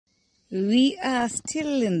We are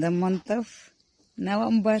still in the month of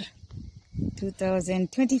November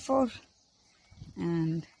 2024,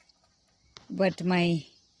 but my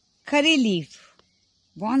curry leaf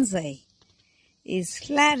bonsai is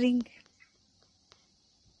flaring.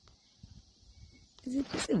 Is it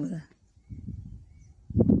visible?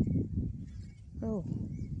 Oh,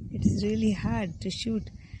 it is really hard to shoot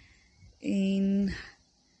in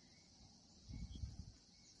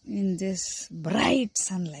this bright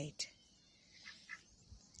sunlight.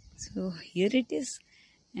 So here it is,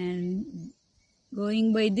 and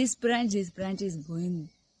going by this branch is going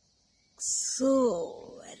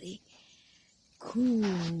so very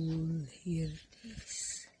cool. Here it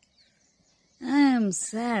is. I am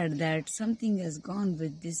sad that something has gone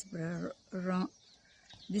with this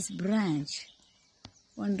branch.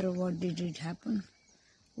 Wonder what did it happen?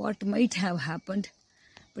 What might have happened?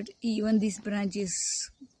 But even this branch is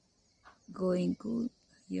going cool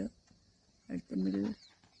here at the middle.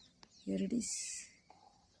 Here it is,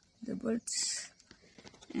 the birds,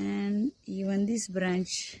 and even this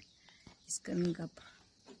branch is coming up.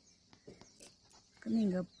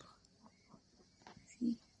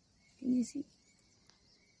 See, can you see?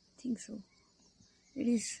 I think so. It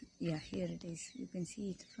is, yeah, here it is. You can see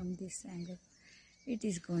it from this angle. It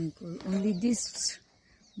is going cool. Only this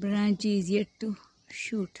branch is yet to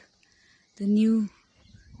shoot the new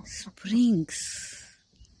springs.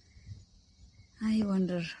 I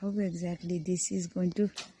wonder how exactly this is going to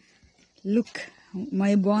look.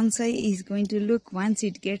 My bonsai is going to look once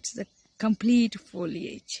it gets the complete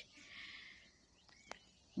foliage.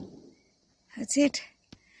 That's it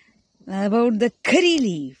about the curry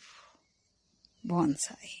leaf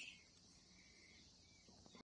bonsai.